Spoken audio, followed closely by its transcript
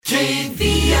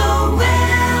KVOM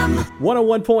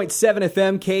 101.7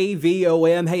 FM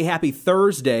KVOM. Hey, happy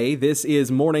Thursday. This is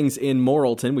Mornings in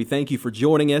Morrilton. We thank you for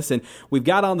joining us, and we've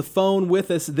got on the phone with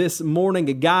us this morning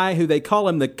a guy who they call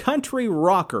him the country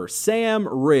rocker, Sam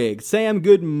Riggs. Sam,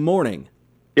 good morning.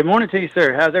 Good morning to you,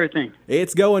 sir. How's everything?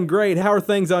 It's going great. How are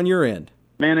things on your end?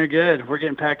 Man, they're good. We're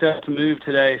getting packed up to move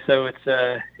today, so it's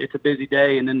a busy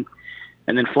day, and then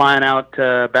flying out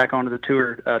back onto the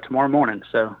tour tomorrow morning.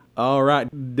 So. All right,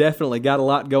 definitely got a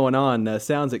lot going on.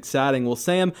 Sounds exciting. Well,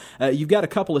 Sam, you've got a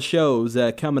couple of shows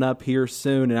coming up here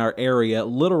soon in our area,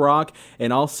 Little Rock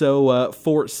and also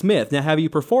Fort Smith. Now, have you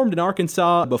performed in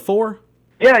Arkansas before?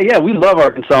 Yeah, we love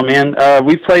Arkansas, man.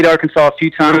 We've played Arkansas a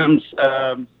few times,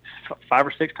 5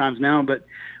 or 6 times now, but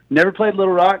never played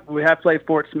Little Rock. We have played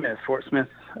Fort Smith. Fort Smith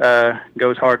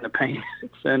goes hard in the paint,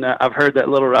 and I've heard that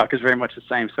Little Rock is very much the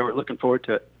same, so we're looking forward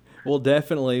to it. Well,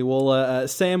 definitely. Well,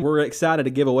 Sam, we're excited to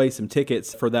give away some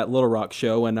tickets for that Little Rock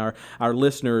show, and our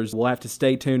listeners will have to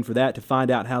stay tuned for that to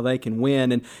find out how they can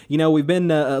win. And, you know, we've been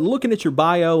looking at your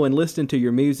bio and listening to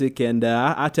your music, and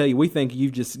I tell you, we think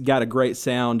you've just got a great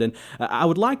sound. And I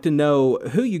would like to know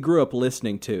who you grew up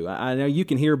listening to. I know you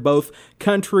can hear both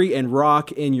country and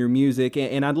rock in your music,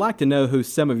 and I'd like to know who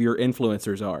some of your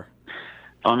influencers are.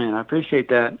 Oh, man, I appreciate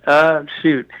that.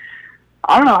 Shoot.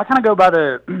 I don't know. I kind of go by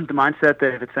the mindset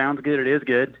that if it sounds good, it is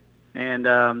good. And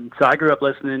so I grew up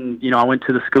listening, you know, I went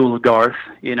to the school of Garth,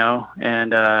 you know,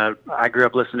 and I grew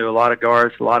up listening to a lot of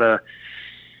Garth, a lot of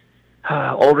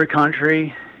older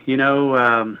country, you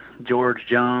know, George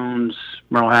Jones,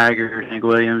 Merle Haggard, Hank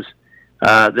Williams.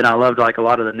 Then I loved like a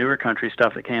lot of the newer country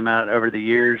stuff that came out over the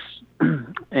years,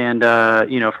 and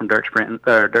you know, from Dirk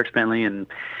Bentley and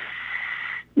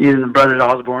even the Brothers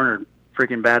Osborne or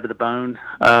freaking Bad to the Bone.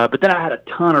 But then I had a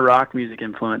ton of rock music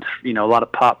influence, you know, a lot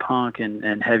of pop punk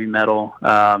and heavy metal,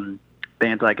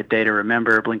 bands like A Day to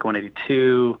Remember,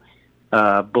 Blink-182,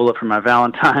 Bullet for My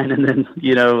Valentine, and then,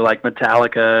 you know, like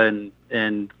Metallica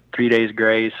and 3 Days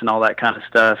Grace and all that kind of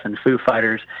stuff, and Foo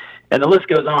Fighters. And the list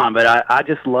goes on, but I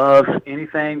just love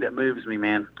anything that moves me,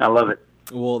 man. I love it.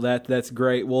 Well, that's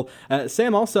great. Well,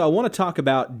 Sam, also, I want to talk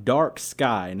about Dark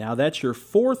Sky. Now, that's your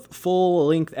 4th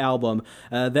full-length album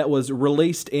that was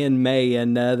released in May,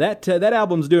 and that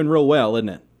album's doing real well, isn't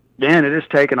it? Man, it is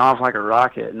taking off like a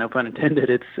rocket, no pun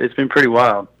intended. It's been pretty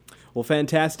wild. Well,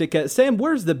 fantastic. Sam,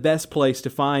 where's the best place to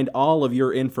find all of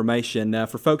your information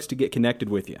for folks to get connected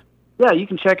with you? Yeah, you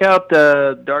can check out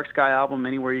the Dark Sky album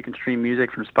anywhere you can stream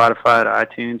music, from Spotify to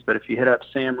iTunes, but if you hit up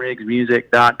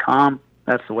samriggsmusic.com,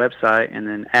 that's the website, and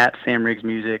then at Sam Riggs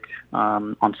Music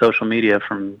on social media,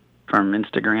 from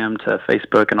Instagram to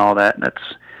Facebook and all that.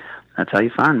 That's how you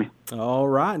find me. All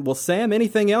right. Well, Sam,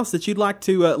 anything else that you'd like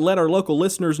to let our local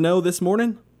listeners know this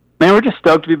morning? Man, we're just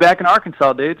stoked to be back in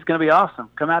Arkansas, dude. It's going to be awesome.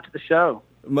 Come out to the show.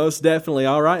 Most definitely.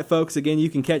 All right, folks. Again, you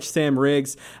can catch Sam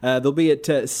Riggs. They'll be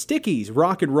at Sticky's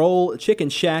Rock and Roll Chicken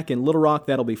Shack in Little Rock.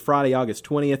 That'll be Friday, August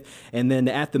 20th. And then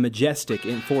at the Majestic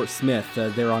in Fort Smith,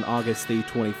 there on August the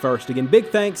 21st. Again, big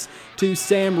thanks to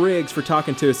Sam Riggs for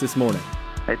talking to us this morning.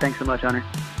 Hey, thanks so much, Hunter.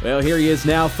 Well, here he is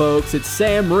now, folks. It's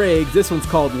Sam Riggs. This one's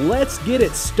called Let's Get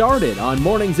It Started on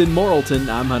Mornings in Morrilton.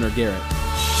 I'm Hunter Garrett.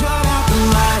 Shut out the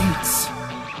lights.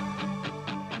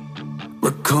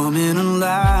 We're coming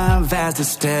alive as the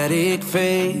static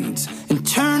fades, and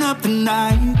turn up the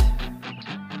night.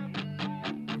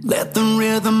 Let the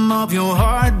rhythm of your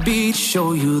heartbeat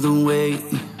show you the way.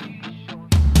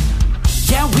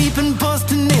 Yeah, we've been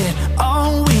busting it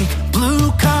all week.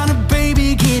 Blue collar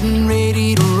baby, getting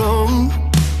ready to roll.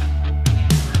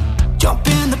 Jump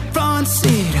in the front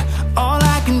seat. All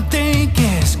I can think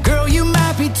is, girl, you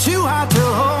might be too hot to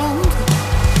hold.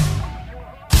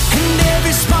 And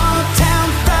every small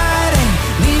town Friday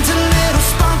needs a little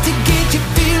spark to get you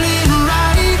feeling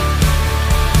right.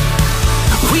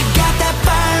 We got that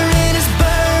fire and it's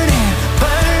burning,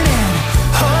 burning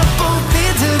up both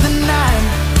ends of the night.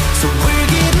 So we're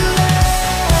getting loud.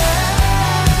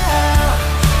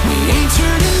 We ain't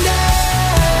turning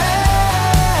down.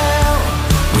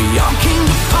 We all came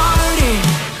to party.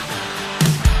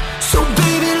 So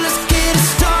baby, let's get it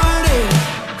started.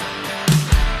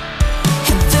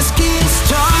 And let's get it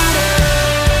started.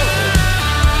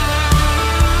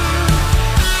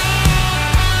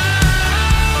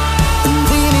 And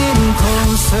leaning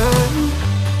closer,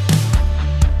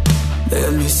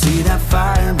 let me see that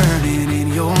fire burning in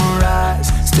your eyes.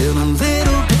 Still a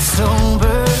little bit slow.